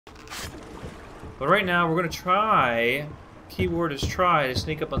But right now, we're gonna try. Keyword is try to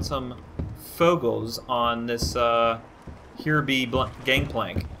sneak up on some Fogels on this here be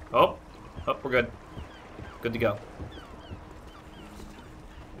gangplank. Oh, we're good. Good to go.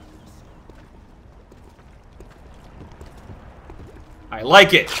 I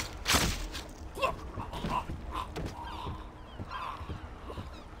like it.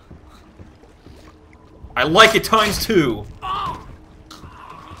 I like it times 2.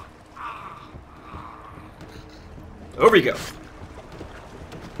 Over you go.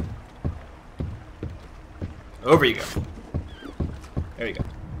 Over you go. There you go.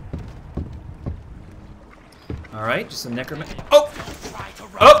 Alright, just a necromancer. Oh!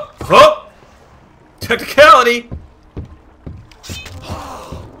 Oh! Oh! Technicality!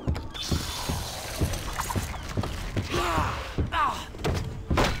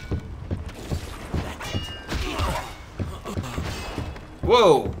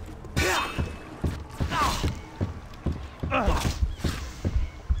 Whoa!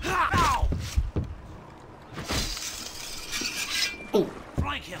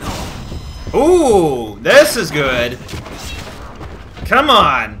 Ooh, this is good. Come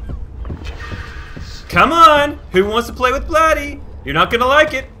on. Come on. Who wants to play with Blatty? You're not gonna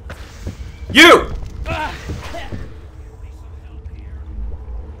like it. You!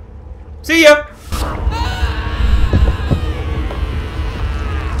 See ya!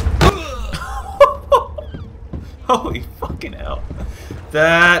 Holy fucking hell.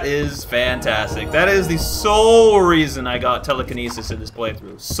 That is fantastic. That is the sole reason I got telekinesis in this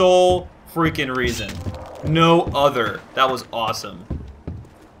playthrough. Sole freaking reason. No other. That was awesome.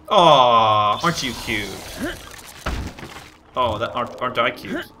 Aw, aren't you cute? Oh, that aren't I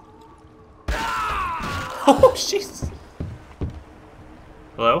cute? Oh, Jesus.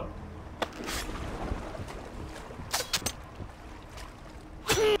 Hello?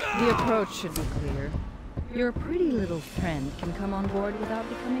 The approach should be clear. Your pretty little friend can come on board without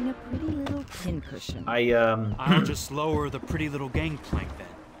becoming a pretty little pincushion. I'll just lower the pretty little gangplank then.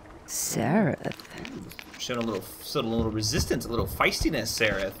 Seraph. Showing a little resistance, a little feistiness,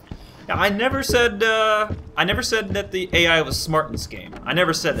 Seraph. Yeah, I never said that the AI was smart in this game. I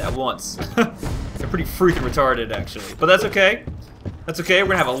never said that once. They're pretty freaking retarded, actually. But that's okay. That's okay. We're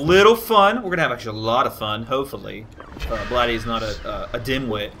gonna have a little fun. We're gonna have actually a lot of fun, hopefully. Blatty is not a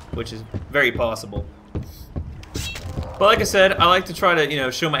dimwit, which is very possible. But like I said, I like to try to, you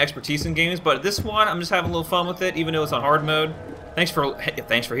know, show my expertise in games. But this one, I'm just having a little fun with it, even though it's on hard mode. Thanks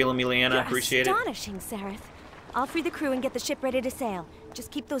for healing me, Leanna. I appreciate it. Astonishing, Sareth. I'll free the crew and get the ship ready to sail.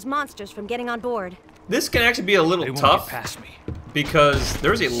 Just keep those monsters from getting on board. This can actually be a little tough Past me. because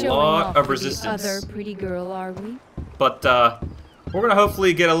there's a lot of resistance. The other pretty girl, are we? But we're gonna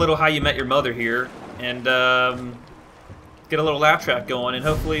hopefully get a little How You Met Your Mother here and get a little laugh track going, and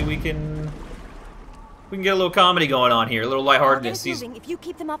hopefully we can get a little comedy going on here, a little lightheartedness. If you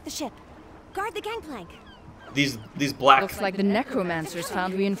keep them off the ship, guard the gangplank. These black. Looks like the necromancers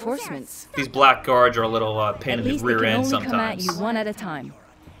found reinforcements. These black guards are a little pain in the rear end sometimes. Come at you one at a time.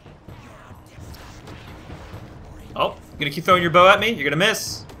 Oh, you gonna keep throwing your bow at me? You're gonna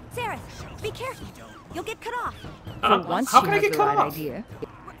miss. Sareth, be careful. You'll get cut off. How can I get cut off? Idea.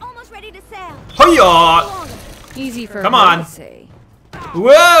 We're almost ready to sail. Hiya! Easy for Come her on. to say.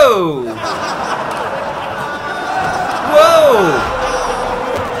 Whoa! Whoa!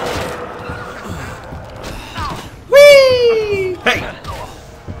 Whee! Hey!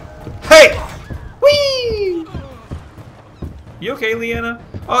 Hey! Whee! You okay, Leanna?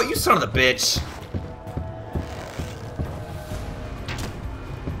 Oh, you son of a bitch!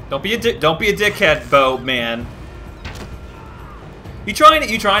 Don't be a dickhead, Bo, man. You trying to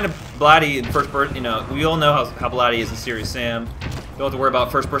Blatty in first person? You know, we all know how Blatty is in Serious Sam. You don't have to worry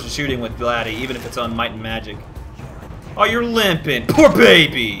about first person shooting with Blatty, even if it's on Might and Magic. Oh, you're limping, poor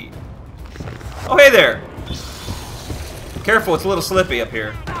baby. Oh, hey there. Careful, it's a little slippy up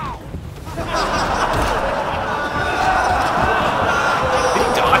here. Did he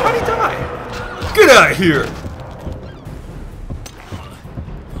die? How'd he die? Get out of here!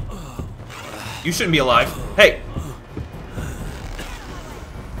 You shouldn't be alive. Hey!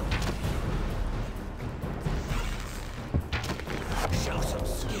 Show some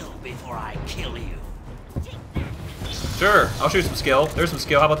skill before I kill you. Sure, I'll show you some skill. There's some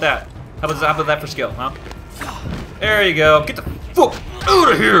skill. How about that? How about that for skill, huh? There you go. Get the fuck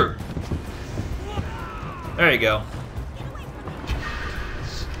out of here! There you go.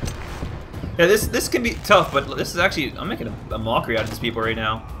 Yeah, this can be tough, but this is actually, I'm making a mockery out of these people right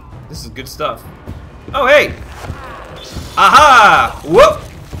now. This is good stuff. Oh, hey! Aha! Whoop!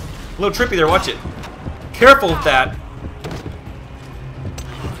 A little trippy there, watch it. Careful with that.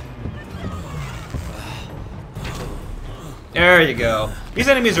 There you go. These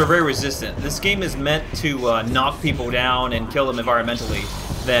enemies are very resistant. This game is meant to knock people down and kill them environmentally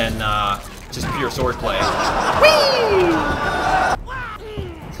than just pure swordplay.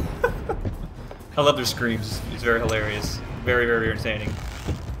 I love their screams. It's very hilarious. Very, very entertaining.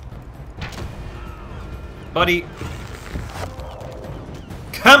 Buddy.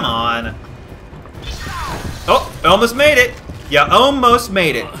 Come on. Oh, I almost made it. You almost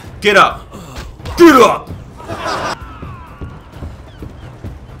made it. Get up. Get up.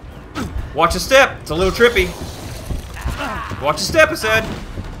 Watch a step. It's a little trippy. Watch a step, I said.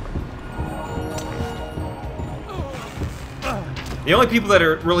 The only people that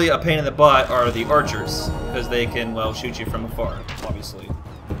are really a pain in the butt are the archers, because they can, well, shoot you from afar, obviously.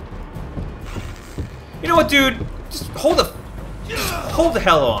 You know what, dude? Just hold the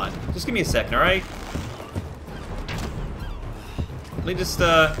hell on. Just give me a second, all right? Let me just,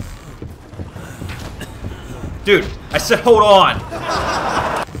 dude, I said hold on.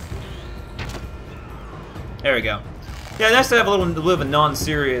 There we go. Yeah, nice to have a little bit of a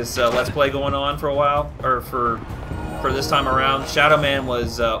non-serious Let's Play going on for a while, or for this time around. Shadow Man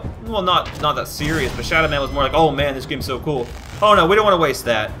was, well, not that serious, but Shadow Man was more like, oh man, this game's so cool. Oh no, we don't want to waste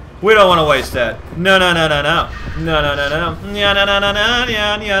that. We don't want to waste that. No, no, no, no, no. No, no, no, no. Yeah, no, no, no, no.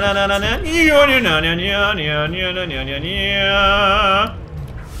 Yeah, yeah, no, no, no, no. Yeah, yeah, no, no, yeah, yeah, yeah, no, yeah, yeah,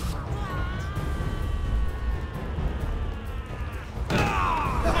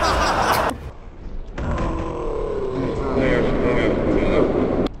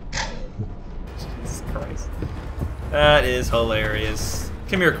 Jesus Christ. That is hilarious.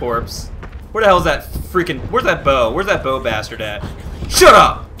 Come here, corpse. Where the hell is that freaking... Where's that bow? Where's that bow bastard at? Shut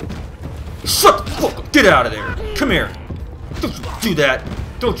up! Shut the fuck up! Get out of there! Come here! Don't you do that!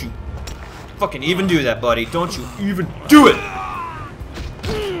 Don't you fucking even do that, buddy! Don't you even do it!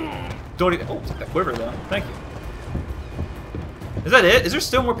 Don't even... Oh, take that quiver, though. Thank you. Is that it? Is there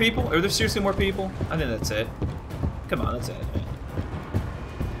still more people? Are there seriously more people? I think that's it. Come on, that's it.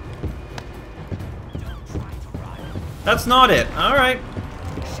 That's not it. Alright.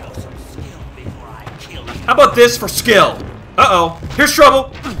 How about this for skill? Uh-oh. Here's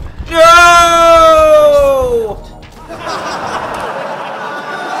trouble. No!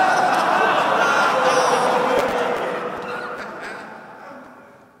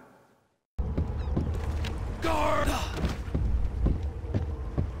 Guard!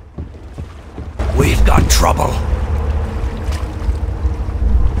 We've got trouble.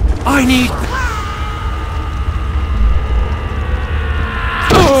 I need...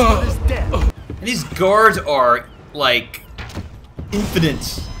 And these guards are, like,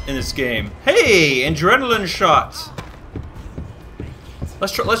 infinite in this game. Hey, adrenaline shot.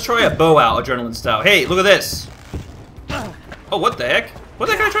 Let's try a bow out, adrenaline style. Hey, look at this. Oh, what the heck? What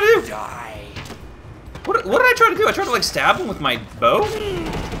the heck did I try to do? Die. What did I try to do? I tried to, like, stab him with my bow?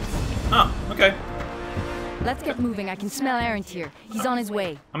 Oh, okay. Let's get moving. I can smell Aaron's here. He's on his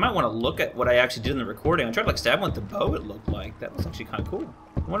way. I might want to look at what I actually did in the recording. I tried to, like, stab him with the bow, it looked like. That was actually kind of cool.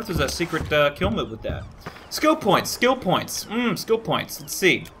 I wonder if there's a secret kill move with that. Skill points, skill points. Skill points. Let's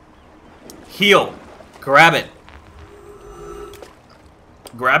see. Heal. Grab it.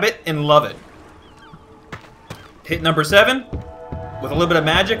 Grab it and love it. Hit number 7. With a little bit of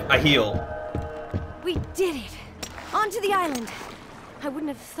magic, I heal. We did it! Onto the island! I wouldn't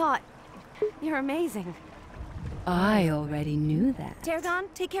have thought. You're amazing. I already knew that. Tarragon,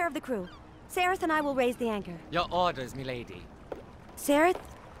 take care of the crew. Sareth and I will raise the anchor. Your orders, milady. Sareth,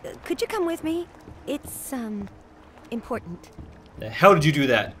 could you come with me? It's, important. The hell did you do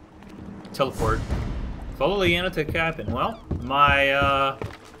that? Teleport. Follow Leanna to the cabin. Well, my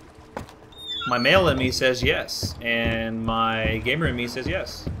male in me says yes, and my gamer in me says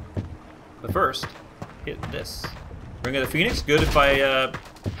yes. But first, hit this. Ring of the Phoenix. Good if I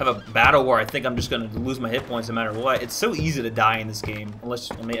have a battle where I think I'm just going to lose my hit points no matter what. It's so easy to die in this game.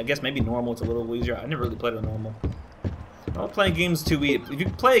 Unless, I mean, I guess maybe normal it's a little easier. I never really played on normal. Well, playing games too easy. If you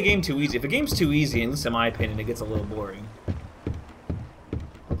play a game too easy, if a game's too easy, at least in my opinion, it gets a little boring.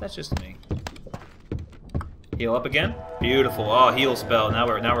 But that's just me. Heal up again. Beautiful. Oh, heal spell. Now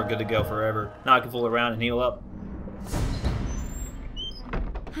we're good to go forever. Now I can fool around and heal up.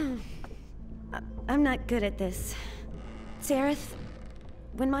 I'm not good at this. Sareth,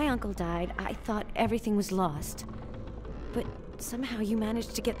 when my uncle died, I thought everything was lost. But somehow you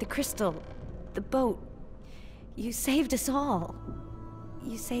managed to get the crystal, the boat. You saved us all.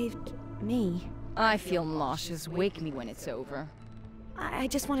 You saved me. I feel nauseous. Wake me when it's over. I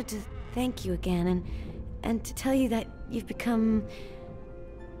just wanted to thank you again and to tell you that you've become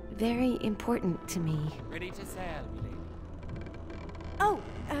very important to me. Ready to sail, milady. Oh,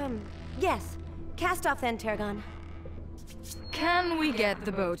 yes. Cast off then, Tarragon. Can we get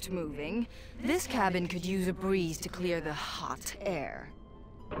the boat moving? This cabin could use a breeze to clear the hot air.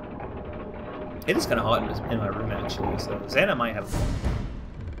 It is kind of hot in my room, actually, so Xana might have fun.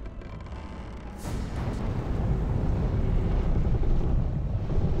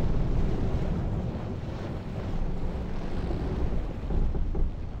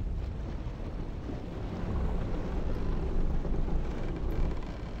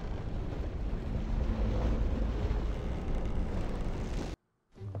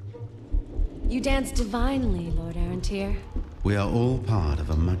 You dance divinely, Lord Arantir. We are all part of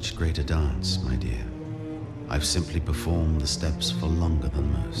a much greater dance, my dear. I've simply performed the steps for longer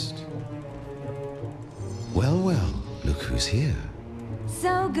than most. Well, well, look who's here.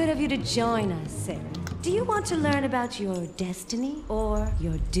 So good of you to join us, Sarah. Do you want to learn about your destiny or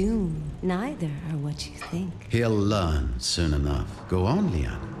your doom? Neither are what you think. He'll learn soon enough. Go on,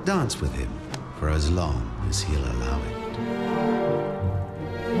 Leanne. Dance with him for as long as he'll allow it.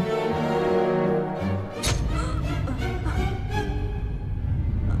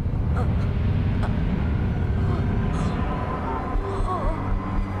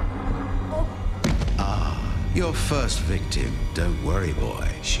 Your first victim. Don't worry, boy.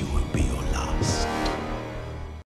 She won't be your last.